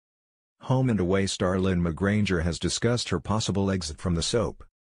Home and Away star Lynne McGranger has discussed her possible exit from the soap.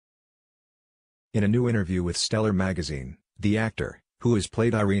 In a new interview with Stellar magazine, the actor, who has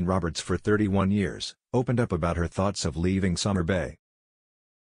played Irene Roberts for 31 years, opened up about her thoughts of leaving Summer Bay.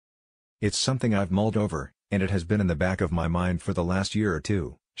 "It's something I've mulled over, and it has been in the back of my mind for the last year or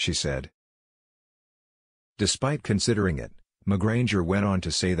two," she said. Despite considering it, McGranger went on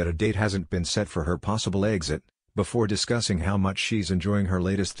to say that a date hasn't been set for her possible exit, before discussing how much she's enjoying her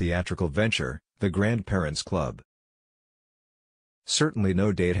latest theatrical venture, The Grandparents Club. "Certainly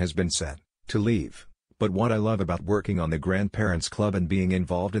no date has been set to leave, but what I love about working on The Grandparents Club and being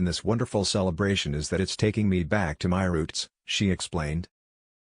involved in this wonderful celebration is that it's taking me back to my roots," she explained.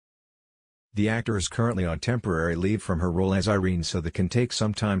 The actor is currently on temporary leave from her role as Irene so that can take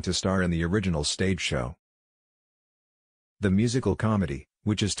some time to star in the original stage show. The musical comedy,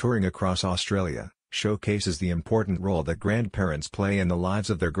 which is touring across Australia, showcases the important role that grandparents play in the lives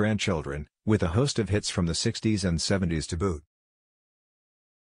of their grandchildren, with a host of hits from the 60s and 70s to boot.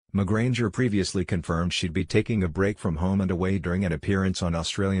 McGranger previously confirmed she'd be taking a break from Home and Away during an appearance on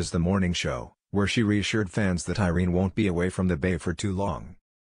Australia's The Morning Show, where she reassured fans that Irene won't be away from the Bay for too long.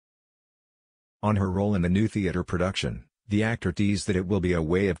 On her role in the new theatre production, the actor teased that it will be a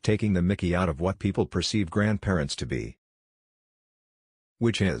way of taking the mickey out of what people perceive grandparents to be.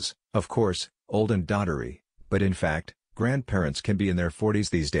 Which is, of course, old and doddery, but in fact, grandparents can be in their 40s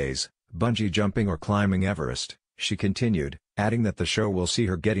these days, bungee jumping or climbing Everest, she continued, adding that the show will see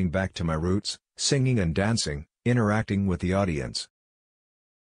her getting back to my roots, singing and dancing, interacting with the audience.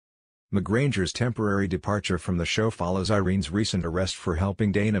 McGranger's temporary departure from the show follows Irene's recent arrest for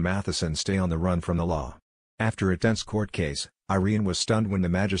helping Dana Matheson stay on the run from the law. After a tense court case, Irene was stunned when the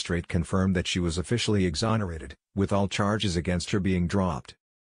magistrate confirmed that she was officially exonerated, with all charges against her being dropped.